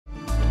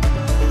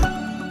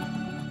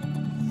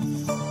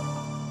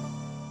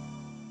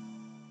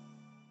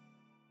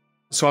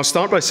So I'll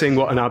start by saying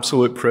what an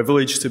absolute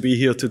privilege to be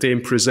here today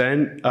and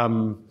present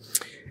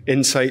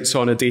insights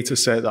on a data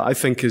set that I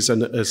think is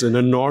an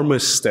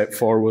enormous step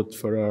forward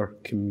for our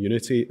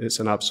community.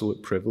 It's an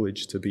absolute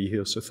privilege to be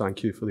here, so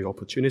thank you for the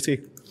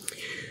opportunity.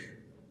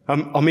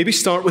 I'll maybe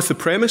start with the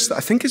premise that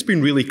I think has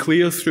been really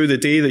clear through the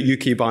day that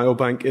UK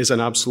Biobank is an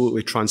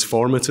absolutely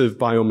transformative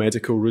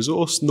biomedical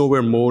resource.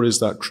 Nowhere more is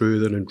that true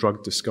than in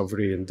drug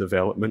discovery and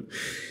development,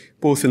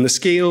 both in the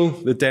scale,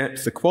 the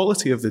depth, the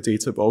quality of the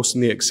data, but also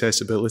in the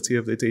accessibility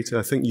of the data.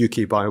 I think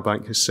UK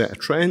Biobank has set a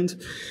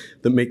trend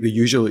that make the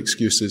usual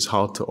excuses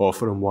hard to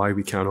offer and why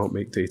we cannot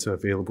make data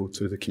available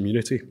to the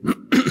community.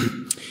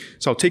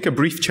 So I'll take a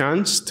brief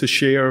chance to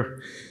share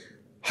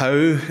how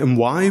and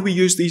why we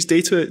use these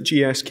data at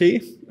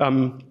GSK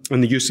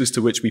and the uses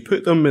to which we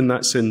put them, and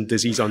that's in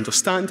disease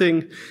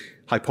understanding,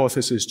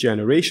 hypothesis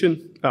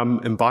generation,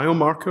 and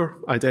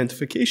biomarker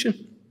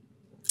identification,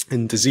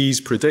 in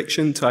disease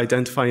prediction to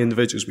identify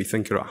individuals we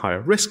think are at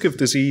higher risk of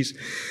disease.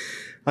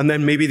 And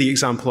then maybe the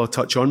example I'll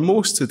touch on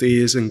most today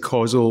is in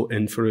causal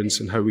inference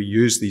and how we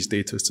use these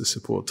data to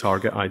support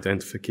target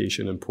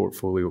identification and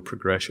portfolio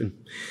progression.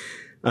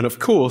 And of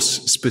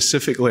course,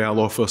 specifically, I'll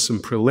offer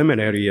some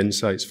preliminary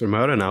insights from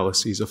our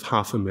analyses of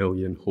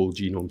 500,000 whole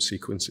genome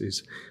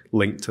sequences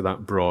linked to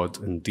that broad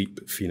and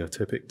deep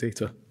phenotypic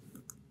data.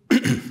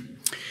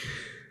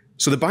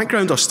 So the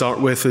background I'll start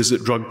with is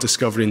that drug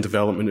discovery and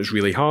development is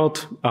really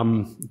hard.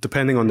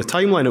 Depending on the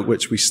timeline at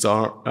which we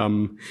start,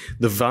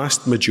 the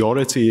vast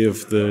majority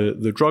of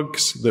the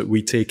drugs that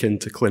we take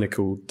into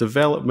clinical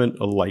development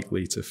are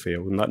likely to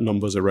fail, and that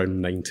number's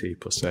around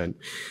 90%.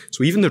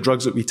 So even the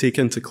drugs that we take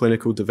into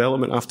clinical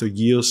development after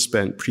years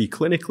spent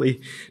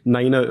preclinically,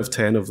 9 out of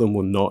 10 of them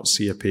will not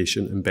see a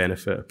patient and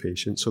benefit a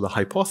patient. So the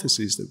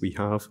hypotheses that we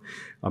have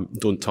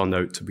don't turn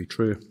out to be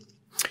true.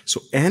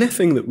 So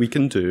anything that we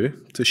can do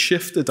to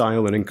shift the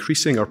dial in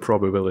increasing our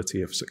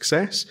probability of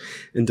success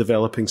in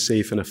developing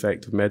safe and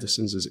effective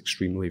medicines is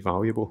extremely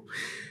valuable.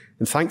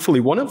 And thankfully,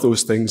 one of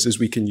those things is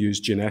we can use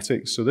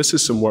genetics. So this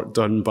is some work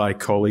done by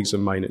colleagues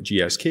of mine at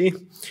GSK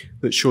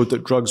that showed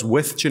that drugs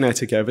with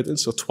genetic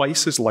evidence are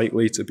twice as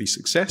likely to be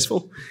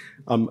successful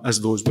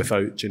as those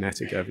without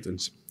genetic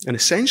evidence. And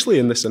essentially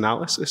in this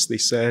analysis, they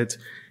said,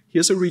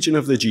 here's a region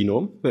of the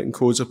genome that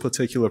encodes a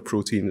particular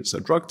protein that's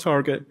a drug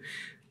target.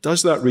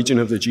 Does that region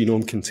of the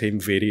genome contain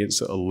variants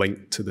that are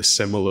linked to the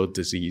similar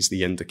disease,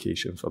 the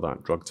indication for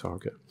that drug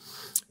target?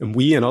 And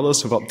we and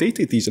others have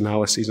updated these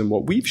analyses, and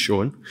what we've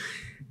shown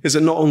is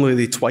that not only are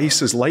they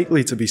twice as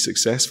likely to be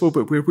successful,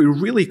 but where we're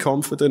really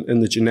confident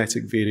in the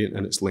genetic variant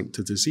and its link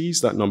to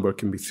disease, that number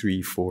can be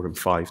 3, 4, and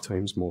 5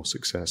 times more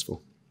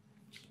successful.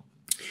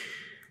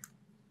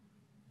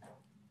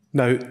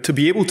 Now, to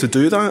be able to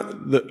do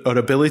that, our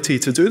ability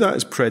to do that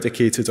is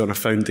predicated on a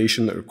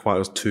foundation that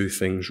requires 2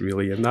 things,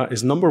 really, and that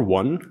is, number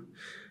 1,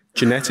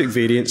 genetic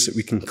variants that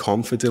we can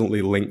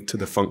confidently link to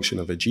the function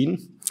of a gene,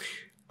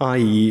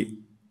 i.e.,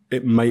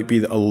 it might be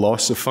that a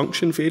loss of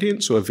function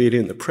variant, so a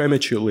variant that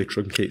prematurely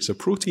truncates a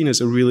protein, is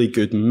a really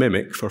good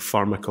mimic for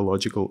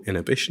pharmacological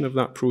inhibition of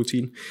that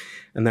protein.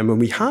 And then when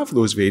we have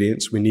those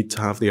variants, we need to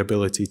have the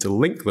ability to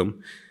link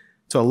them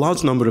to a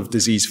large number of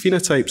disease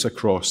phenotypes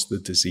across the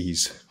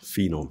disease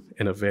phenome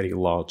in a very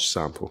large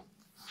sample.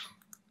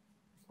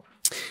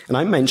 And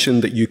I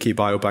mentioned that UK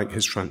Biobank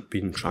has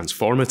been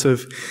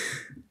transformative.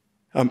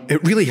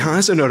 It really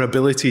has in our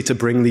ability to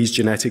bring these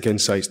genetic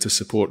insights to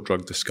support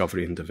drug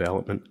discovery and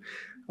development.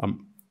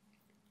 And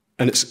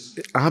it's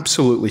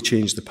absolutely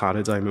changed the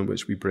paradigm in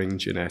which we bring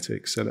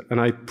genetics.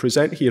 And I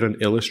present here an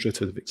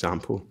illustrative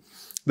example.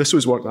 This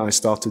was work that I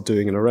started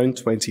doing in around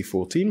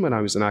 2014 when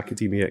I was in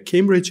academia at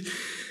Cambridge.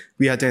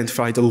 We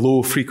identified a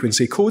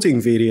low-frequency coding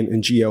variant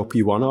in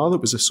GLP-1R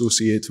that was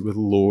associated with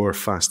lower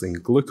fasting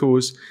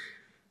glucose,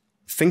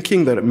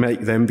 thinking that it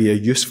might then be a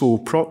useful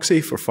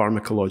proxy for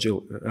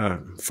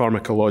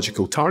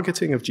pharmacological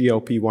targeting of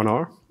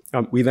GLP-1R.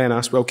 We then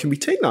asked, well, can we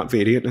take that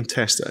variant and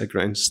test it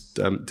against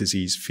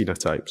disease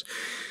phenotypes?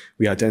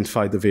 We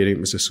identified the variant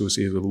was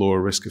associated with lower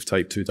risk of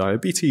type 2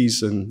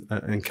 diabetes and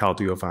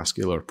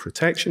cardiovascular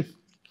protection.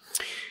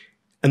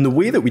 And the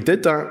way that we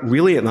did that,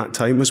 really at that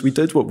time, was we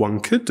did what one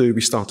could do. We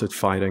started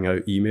firing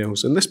out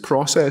emails. And this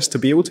process, to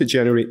be able to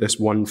generate this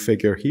one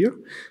figure here,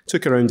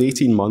 took around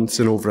 18 months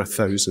and over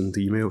 1,000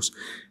 emails.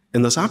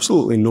 And there's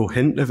absolutely no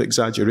hint of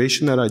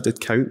exaggeration there. I did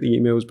count the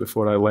emails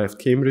before I left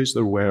Cambridge.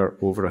 There were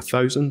over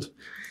 1,000.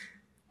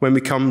 When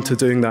we come to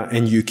doing that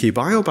in UK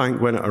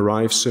Biobank, when it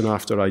arrived soon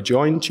after I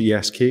joined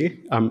GSK,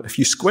 if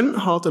you squint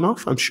hard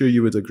enough, I'm sure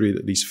you would agree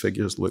that these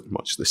figures look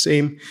much the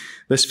same.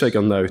 This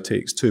figure now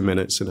takes 2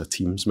 minutes and a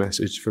Teams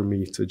message for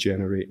me to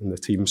generate in the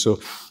team. So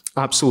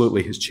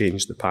absolutely has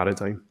changed the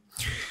paradigm.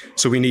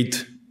 So we need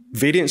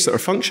variants that are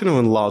functional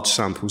in large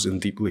samples and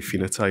deeply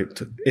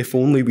phenotyped. If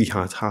only we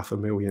had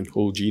 500,000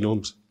 whole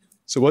genomes.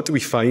 So what do we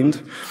find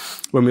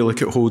when we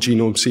look at whole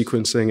genome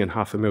sequencing in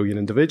 500,000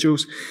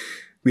 individuals?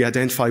 We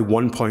identify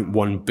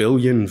 1.1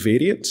 billion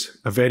variants,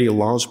 a very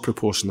large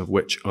proportion of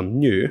which are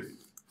new.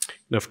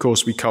 And of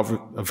course, we cover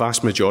a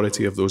vast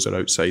majority of those are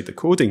outside the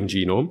coding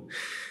genome.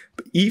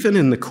 But even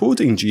in the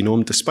coding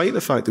genome, despite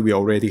the fact that we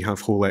already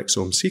have whole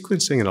exome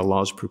sequencing in a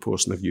large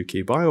proportion of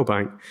UK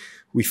Biobank,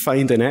 we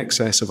find in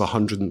excess of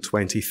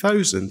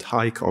 120,000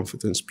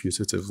 high-confidence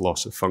putative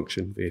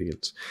loss-of-function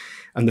variants.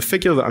 And the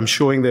figure that I'm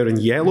showing there in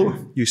yellow,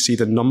 you see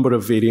the number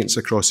of variants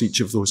across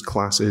each of those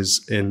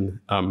classes in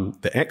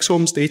the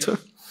exomes data.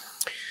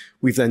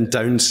 We've then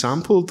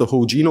downsampled the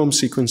whole genome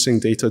sequencing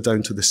data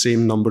down to the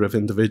same number of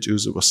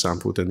individuals that were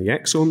sampled in the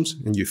exomes,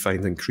 and you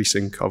find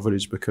increasing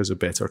coverage because of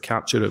better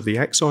capture of the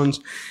exons.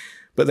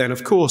 But then,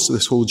 of course,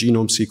 this whole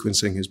genome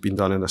sequencing has been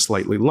done in a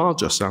slightly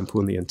larger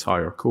sample in the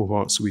entire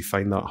cohort, so we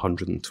find that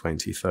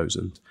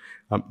 120,000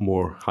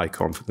 more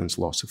high-confidence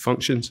loss of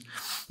functions.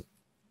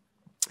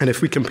 And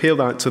if we compare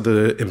that to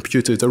the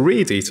imputed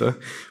array data,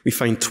 we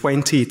find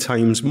 20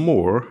 times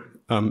more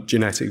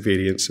genetic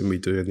variants than we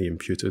do in the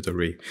imputed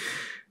array.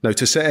 Now,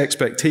 to set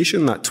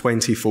expectation, that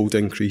 20-fold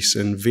increase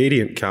in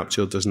variant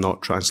capture does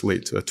not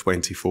translate to a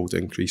 20-fold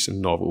increase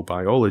in novel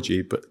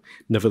biology, but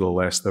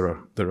nevertheless, there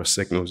are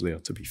signals there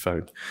to be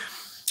found.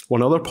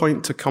 One other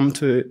point to come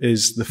to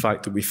is the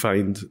fact that we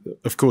find,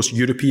 of course,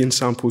 European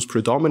samples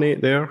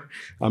predominate there,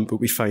 but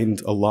we find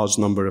a large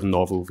number of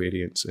novel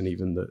variants in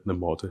even the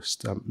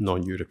modest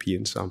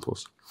non-European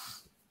samples.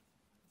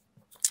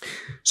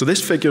 So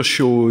this figure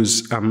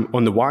shows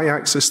on the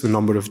y-axis the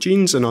number of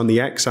genes and on the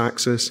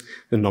x-axis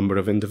the number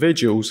of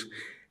individuals.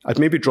 I'd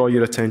maybe draw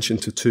your attention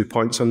to 2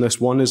 points on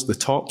this. One is the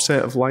top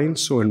set of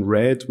lines. So in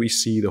red, we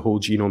see the whole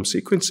genome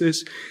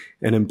sequences,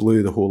 and in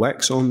blue, the whole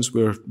exomes.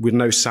 We're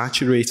now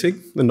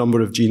saturating the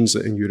number of genes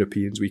that in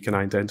Europeans we can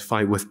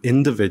identify with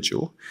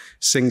individual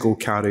single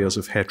carriers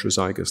of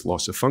heterozygous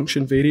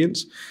loss-of-function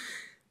variants.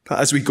 But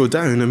as we go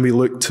down and we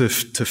look to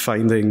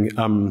finding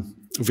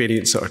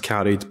variants that are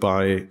carried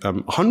by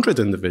 100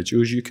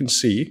 individuals, you can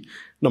see,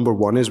 number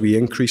one, as we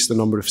increase the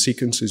number of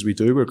sequences we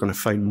do, we're going to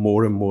find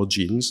more and more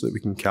genes that we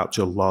can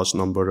capture a large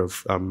number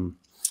of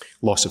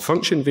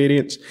loss-of-function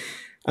variants.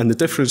 And the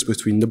difference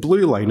between the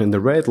blue line and the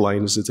red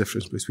line is the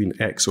difference between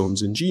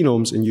exomes and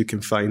genomes, and you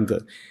can find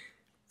that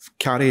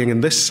carrying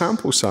in this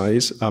sample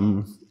size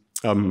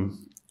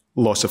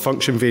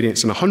loss-of-function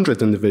variants in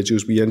 100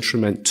 individuals, we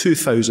increment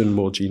 2,000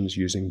 more genes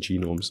using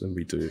genomes than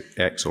we do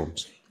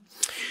exomes.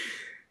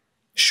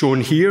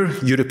 Shown here,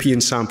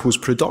 European samples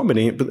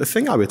predominate, but the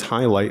thing I would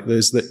highlight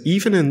is that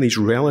even in these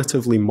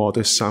relatively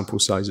modest sample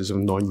sizes of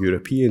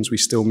non-Europeans, we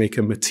still make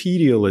a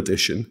material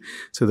addition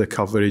to the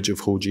coverage of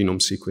whole genome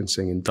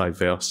sequencing in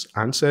diverse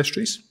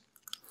ancestries.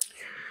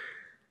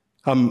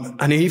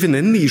 And even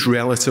in these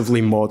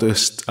relatively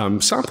modest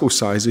sample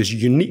sizes,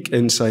 unique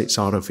insights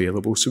are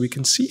available. So we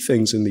can see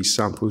things in these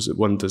samples that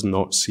one does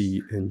not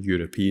see in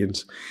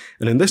Europeans.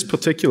 And in this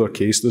particular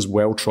case, there's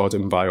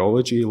well-trodden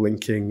biology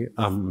linking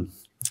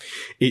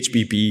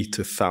HBB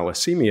to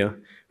thalassemia,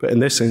 but in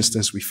this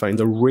instance we find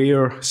a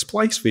rare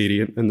splice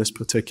variant in this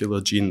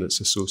particular gene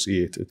that's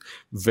associated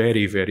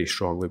very, very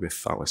strongly with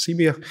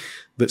thalassemia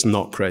that's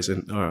not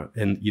present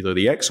in either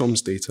the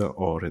exomes data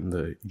or in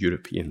the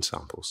European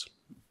samples.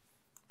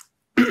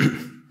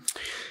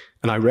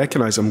 And I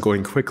recognize I'm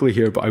going quickly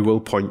here, but I will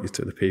point you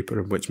to the paper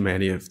in which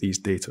many of these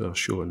data are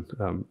shown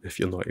if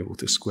you're not able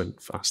to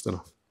squint fast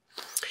enough.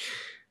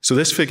 So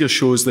this figure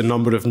shows the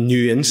number of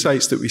new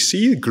insights that we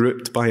see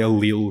grouped by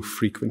allele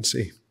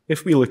frequency.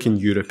 If we look in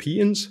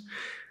Europeans,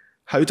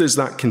 how does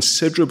that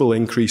considerable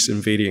increase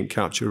in variant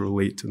capture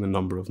relate to the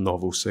number of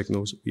novel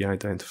signals that we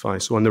identify?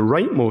 So on the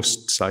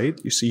rightmost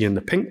side, you see in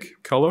the pink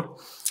color,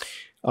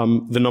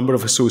 the number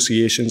of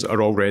associations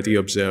are already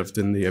observed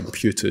in the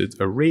imputed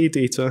array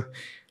data.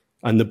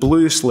 And the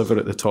blue sliver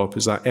at the top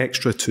is that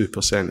extra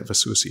 2% of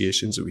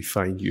associations that we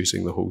find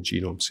using the whole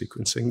genome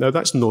sequencing. Now,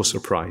 that's no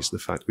surprise, the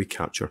fact we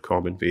capture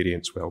common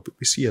variants well, but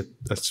we see a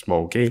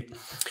small gain.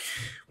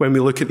 When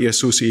we look at the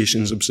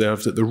associations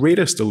observed at the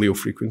rarest allele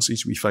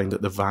frequencies, we find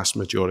that the vast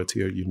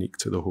majority are unique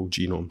to the whole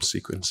genome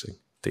sequencing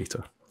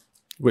data,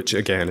 which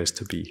again is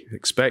to be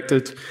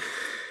expected.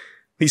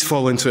 These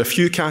fall into a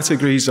few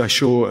categories. I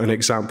show an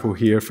example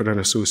here for an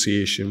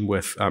association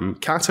with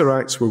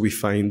cataracts, where we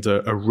find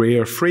a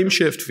rare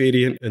frameshift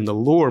variant in the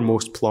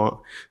lowermost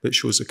plot that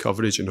shows the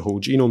coverage in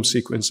whole genome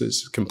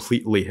sequences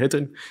completely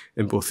hidden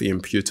in both the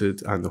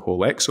imputed and the whole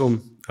exome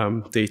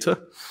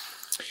data.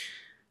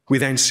 We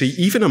then see,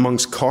 even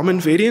amongst common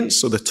variants,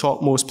 so the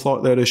topmost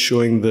plot there is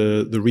showing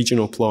the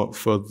regional plot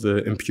for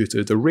the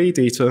imputed array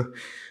data,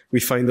 we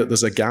find that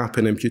there's a gap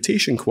in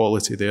imputation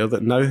quality there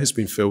that now has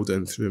been filled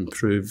in through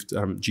improved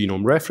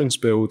genome reference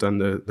build and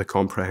the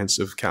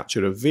comprehensive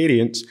capture of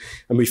variants.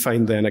 And we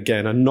find then,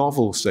 again, a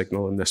novel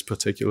signal in this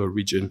particular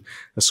region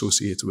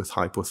associated with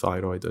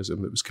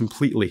hypothyroidism that was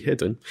completely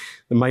hidden.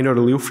 The minor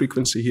allele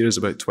frequency here is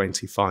about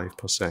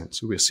 25%.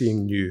 So we're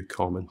seeing new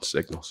common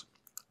signals.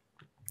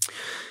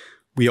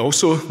 We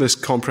also, this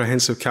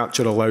comprehensive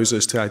capture allows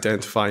us to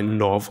identify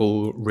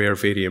novel rare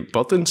variant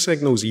burden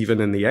signals,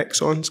 even in the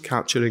exons,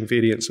 capturing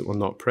variants that were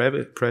not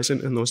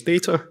present in those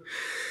data.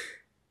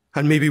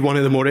 And maybe one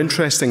of the more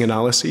interesting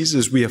analyses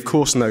is we, of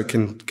course, now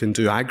can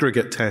do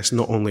aggregate tests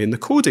not only in the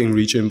coding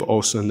region, but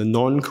also in the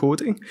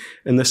non-coding.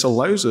 And this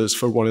allows us,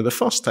 for one of the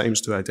first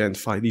times, to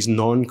identify these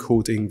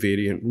non-coding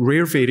variant,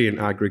 rare variant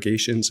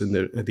aggregations in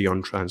the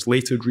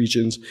untranslated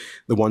regions.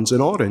 The ones in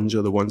orange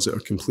are the ones that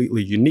are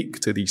completely unique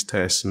to these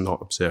tests and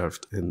not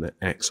observed in the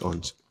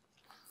exons.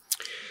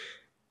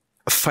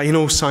 A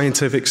final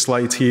scientific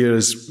slide here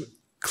is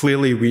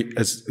clearly,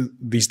 as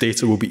these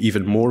data will be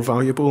even more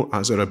valuable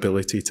as our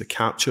ability to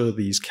capture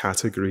these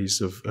categories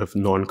of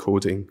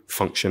non-coding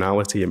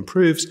functionality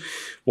improves.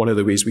 One of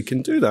the ways we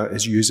can do that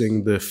is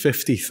using the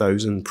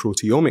 50,000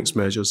 proteomics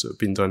measures that have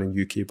been done in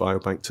UK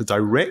Biobank to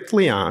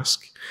directly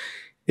ask,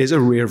 is a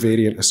rare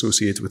variant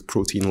associated with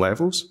protein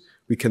levels?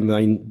 We can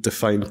then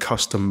define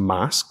custom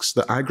masks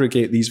that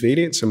aggregate these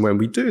variants. And when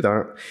we do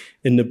that,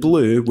 in the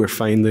blue, we're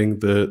finding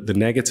the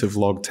negative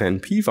log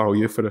 10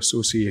 p-value for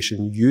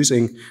association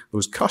using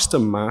those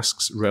custom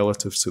masks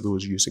relative to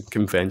those using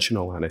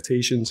conventional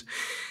annotations.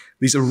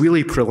 These are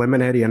really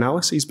preliminary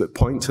analyses, but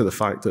point to the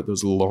fact that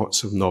there's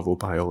lots of novel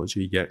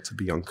biology yet to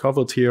be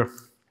uncovered here.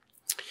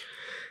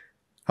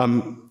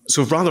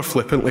 So rather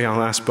flippantly,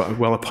 I'll ask, but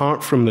well,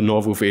 apart from the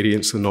novel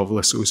variants, the novel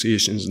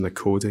associations in the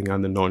coding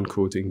and the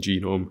non-coding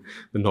genome,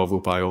 the novel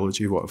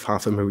biology, what have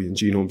 500,000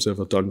 genomes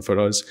ever done for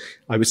us?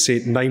 I would say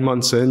 9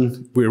 months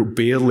in, we're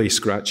barely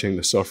scratching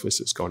the surface.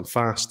 It's gone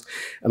fast.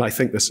 And I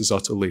think this is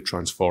utterly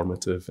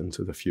transformative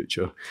into the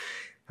future.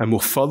 And will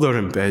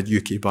further embed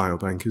UK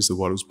Biobank as the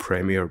world's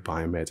premier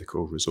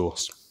biomedical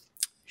resource.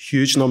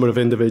 Huge number of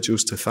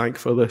individuals to thank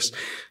for this,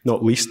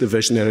 not least the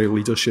visionary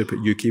leadership at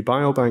UK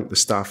Biobank, the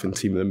staff and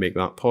team that make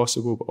that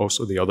possible, but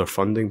also the other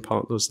funding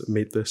partners that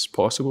made this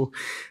possible,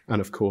 and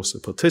of course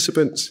the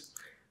participants.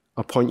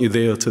 I'll point you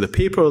there to the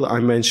paper that I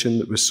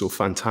mentioned that was so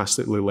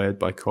fantastically led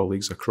by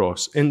colleagues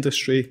across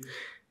industry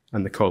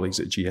and the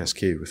colleagues at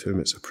GSK with whom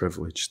it's a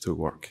privilege to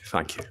work.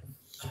 Thank you.